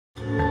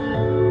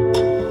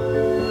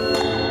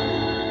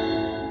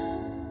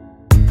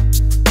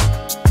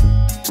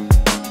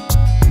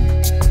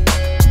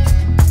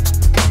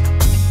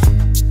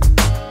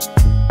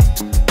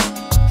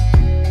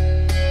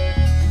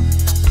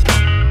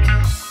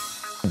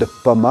The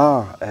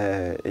Pommard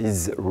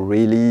is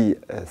really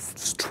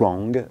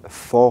strong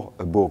for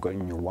a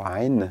Bourgogne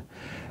wine.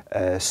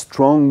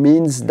 Strong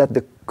means that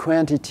the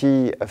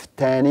quantity of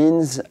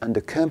tannins and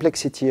the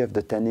complexity of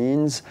the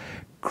tannins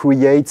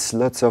creates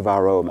lots of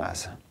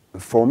aromas.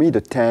 For me,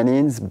 the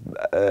tannins,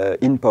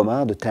 in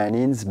Pommard, the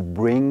tannins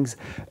brings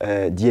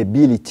the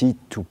ability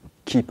to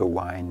keep a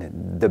wine,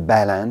 the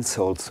balance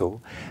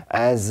also,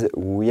 as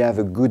we have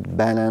a good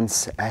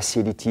balance,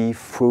 acidity,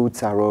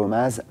 fruits,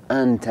 aromas,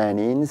 and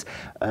tannins,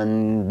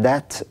 and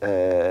that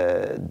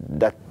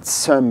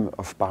sum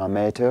of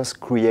parameters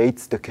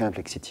creates the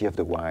complexity of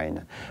the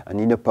wine.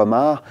 And in a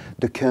Pommard,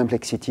 the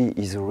complexity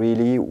is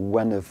really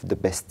one of the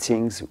best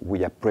things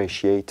we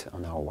appreciate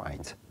on our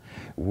wines.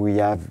 We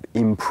have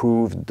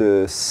improved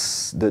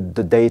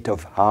the date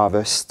of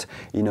harvest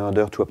in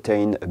order to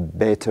obtain a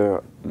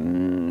better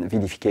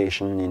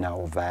vinification in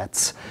our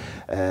vats.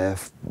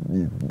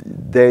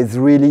 There is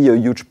really a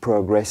huge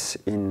progress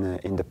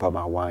in the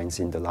Pommard wines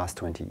in the last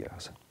 20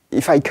 years.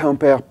 If I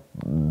compare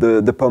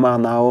the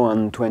Pommard now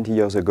and 20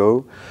 years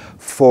ago,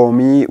 for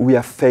me, we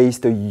have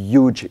faced a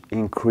huge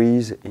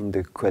increase in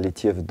the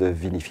quality of the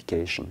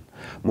vinification.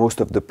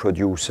 Most of the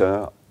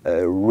producers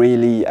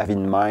really have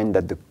in mind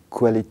that the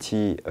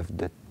quality of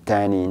the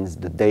tannins,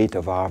 the date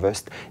of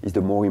harvest is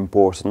the more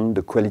important,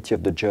 the quality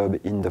of the job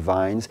in the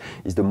vines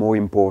is the more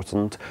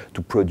important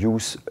to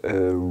produce a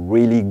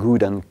really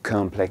good and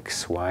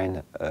complex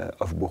wine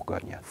of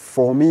Bourgogne.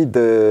 For me,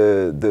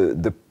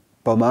 the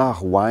Pommard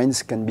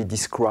wines can be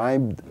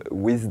described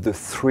with the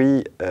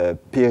three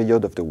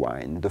periods of the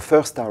wine. The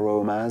first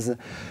aromas,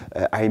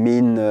 I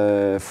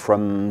mean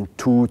from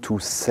 2 to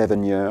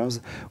 7 years,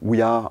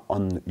 we are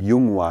on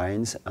young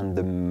wines, and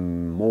the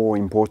more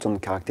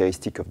important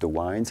characteristic of the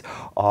wines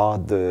are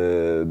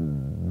the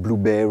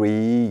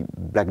blueberry,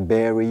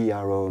 blackberry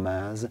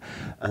aromas,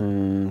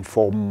 and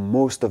for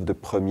most of the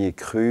premier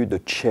cru, the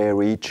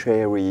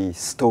cherry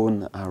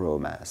stone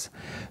aromas.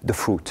 The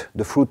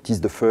fruit is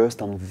the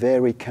first and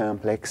very complex,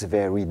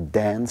 very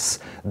dense,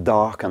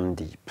 dark and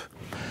deep.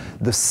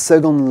 The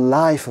second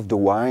life of the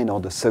wine, or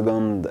the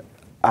second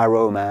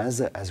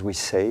aromas, as we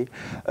say,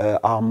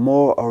 are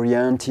more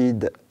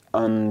oriented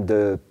on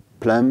the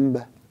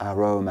plum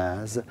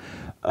aromas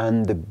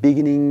and the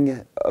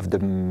beginning of the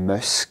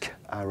musk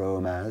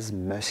aromas,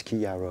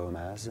 musky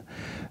aromas.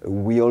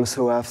 We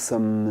also have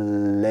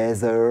some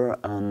leather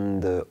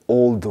and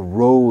old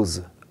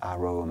rose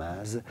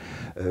aromas,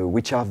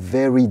 which are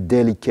very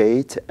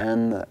delicate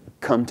and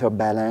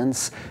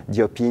counterbalance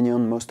the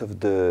opinion most of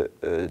the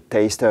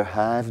tasters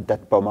have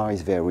that Pommard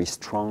is very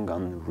strong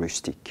and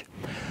rustic.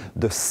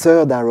 The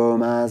third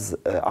aromas,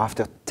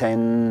 after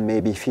 10,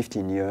 maybe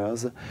 15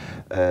 years,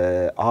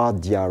 are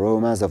the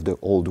aromas of the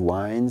old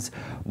wines,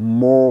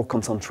 more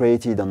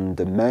concentrated on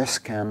the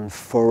musk and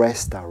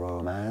forest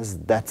aromas.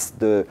 That's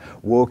the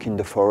walk in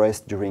the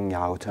forest during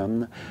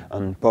autumn.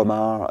 And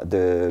Pommard,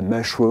 the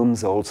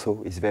mushrooms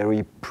also is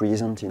very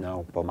present in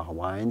our Pommard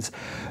wines,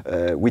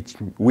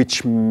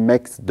 which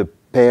makes the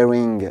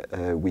pairing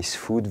with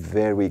food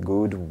very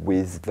good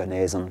with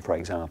Venison, for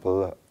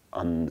example,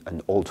 on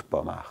an old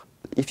Pommard.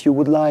 If you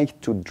would like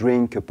to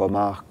drink a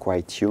Pommard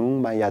quite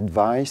young, my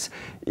advice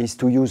is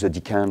to use a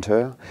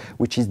decanter,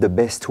 which is the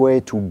best way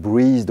to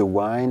breeze the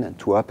wine,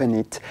 to open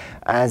it,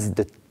 as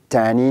the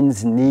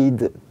tannins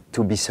need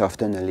to be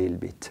softened a little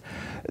bit.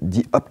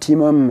 The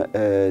optimum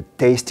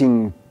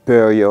tasting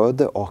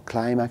period or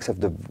climax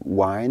of the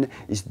wine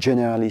is,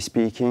 generally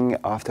speaking,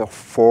 after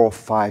 4 or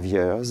 5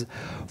 years.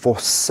 For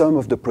some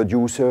of the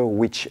producers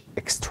which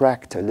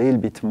extract a little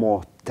bit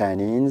more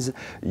tannins,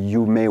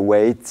 you may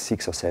wait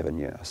 6 or 7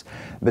 years.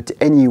 But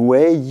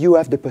anyway, you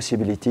have the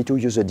possibility to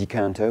use a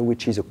decanter,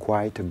 which is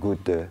quite a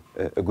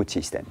good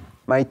system.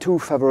 My two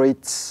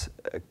favorites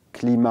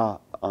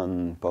climats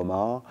on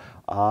Pommard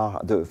are,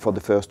 for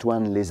the first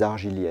one, Les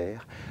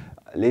Argilières.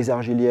 Les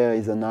Argilières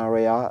is an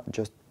area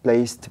just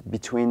placed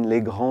between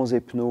Les Grands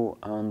Epneaux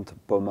and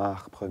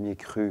Pommard Premier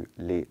Cru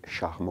Les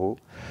Charmeaux,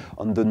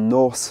 on the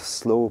north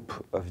slope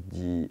of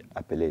the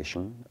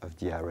appellation of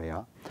the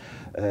area.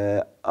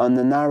 On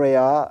an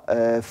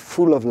area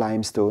full of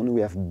limestone, we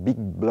have big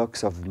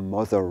blocks of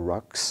mother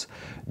rocks,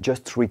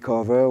 just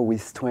recovered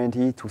with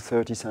 20 to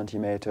 30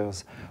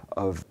 centimeters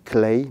of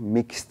clay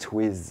mixed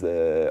with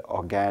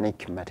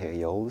organic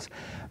materials.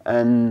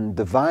 And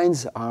the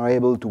vines are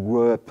able to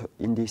grow up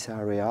in this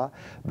area,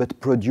 but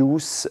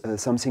produce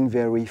something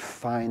very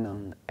fine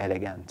and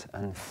elegant.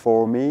 And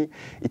for me,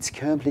 it's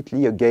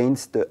completely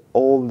against the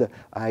old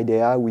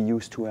idea we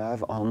used to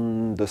have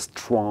on the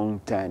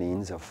strong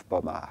tannins of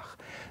Pommard.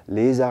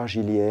 Les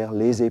Argilières,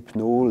 Les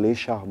Epneaux, Les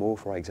Charmeaux,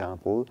 for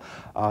example,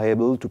 are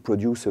able to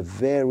produce a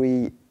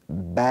very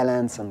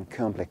balanced and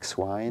complex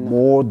wine,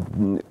 more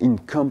in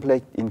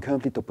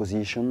complete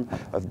opposition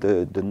of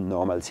the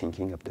normal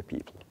thinking of the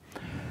people.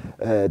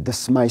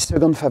 My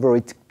second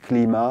favorite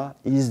climat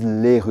is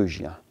Les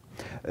Rugiens.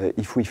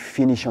 If we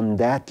finish on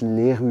that,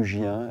 Les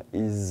Rugiens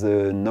is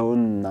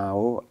known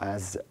now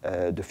as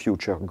the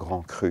future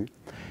Grand Cru.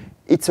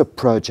 It's a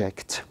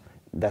project.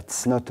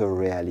 that's not a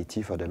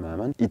reality for the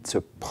moment. It's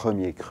a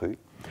premier cru,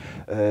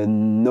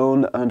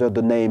 known under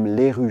the name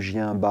Les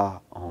Rugiens Bas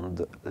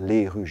and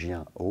Les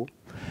Rugiens Hauts.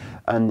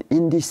 And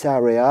in this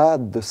area,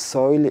 the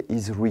soil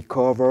is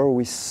recovered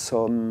with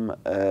some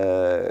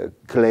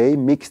clay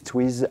mixed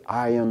with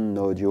iron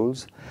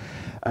nodules.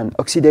 And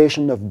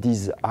oxidation of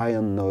these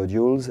iron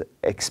nodules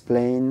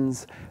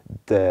explains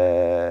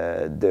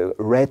the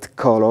red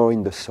color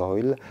in the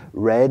soil.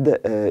 Red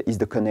is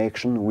the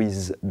connection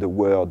with the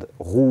word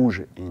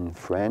rouge in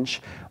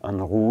French,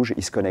 and rouge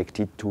is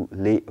connected to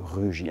les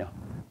Rugiens.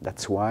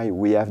 That's why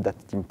we have that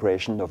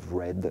impression of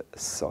red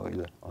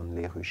soil on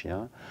Les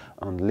Rugiens.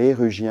 And Les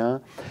Rugiens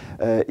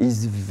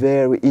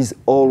is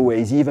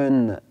always,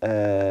 even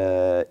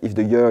if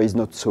the year is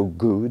not so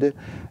good,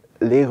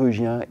 Les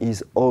Rugiens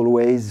is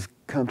always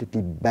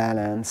completely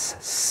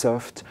balanced,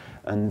 soft,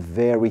 and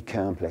very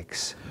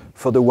complex.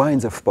 For the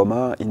wines of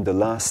Pommard, in the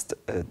last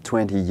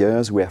 20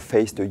 years, we have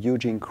faced a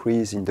huge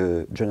increase in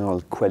the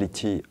general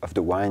quality of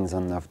the wines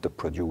and of the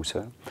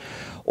producer.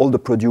 All the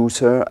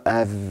producers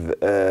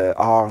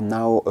are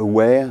now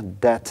aware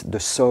that the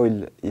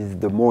soil is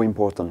the more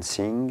important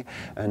thing,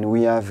 and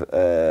we have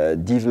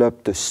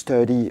developed a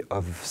study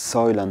of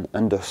soil and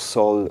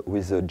undersoil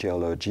with a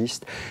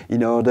geologist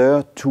in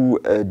order to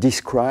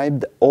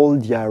describe all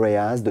the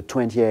areas, the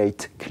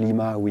 28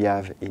 climats we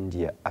have in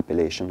the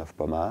appellation of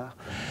Pommard.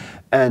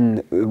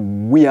 And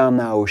we are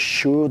now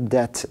sure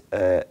that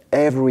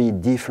every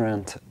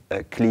different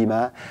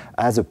climat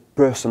has a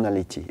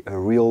personality, a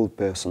real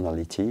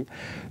personality.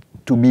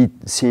 To be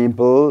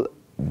simple,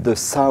 the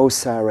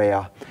south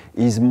area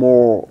is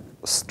more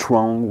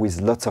strong with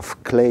lots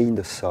of clay in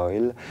the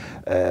soil,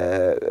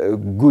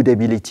 good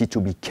ability to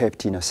be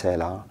kept in a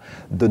cellar.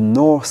 The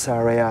north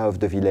area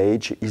of the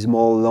village is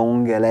more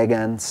long,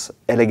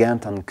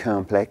 elegant and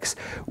complex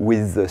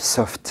with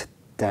soft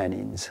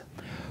tannins.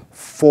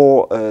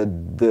 For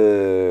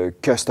the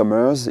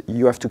customers,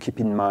 you have to keep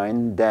in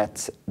mind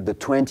that the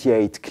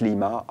 28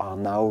 climats are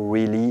now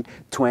really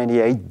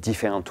 28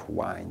 different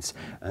wines.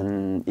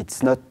 And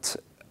it's not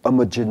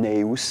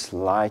homogeneous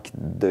like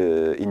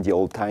in the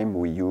old time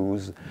we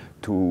used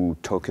to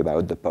talk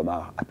about the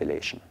Pommard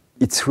appellation.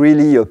 It's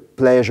really a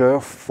pleasure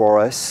for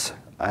us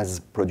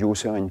as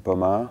producer in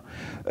Pommard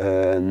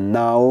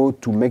now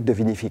to make the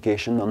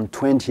vinification on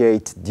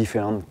 28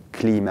 different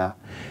climats.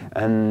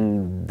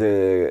 And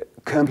the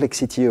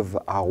complexity of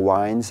our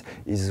wines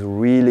is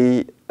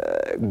really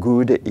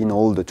good in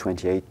all the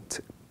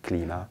 28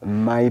 climats.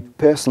 My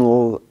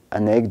personal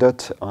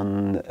anecdote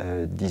on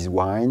these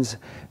wines,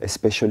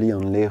 especially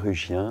on Les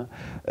Rugiens,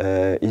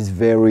 is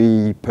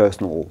very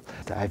personal.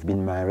 I've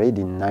been married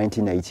in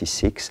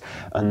 1986,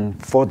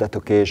 and for that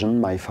occasion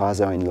my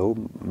father-in-law,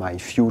 my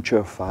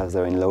future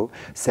father-in-law,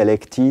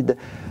 selected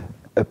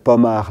a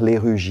Pommard Les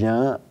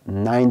Rugiens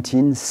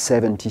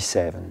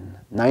 1977.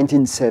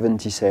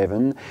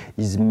 1977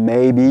 is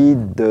maybe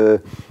the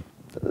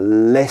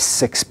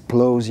less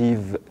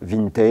explosive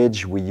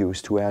vintage we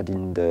used to have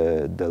in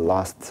the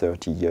last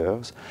 30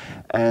 years.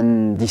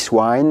 And this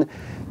wine,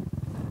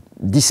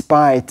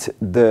 despite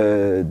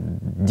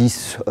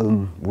this,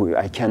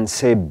 I can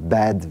say,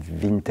 bad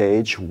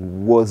vintage,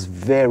 was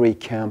very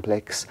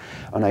complex,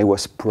 and I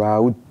was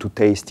proud to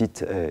taste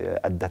it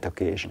at that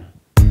occasion.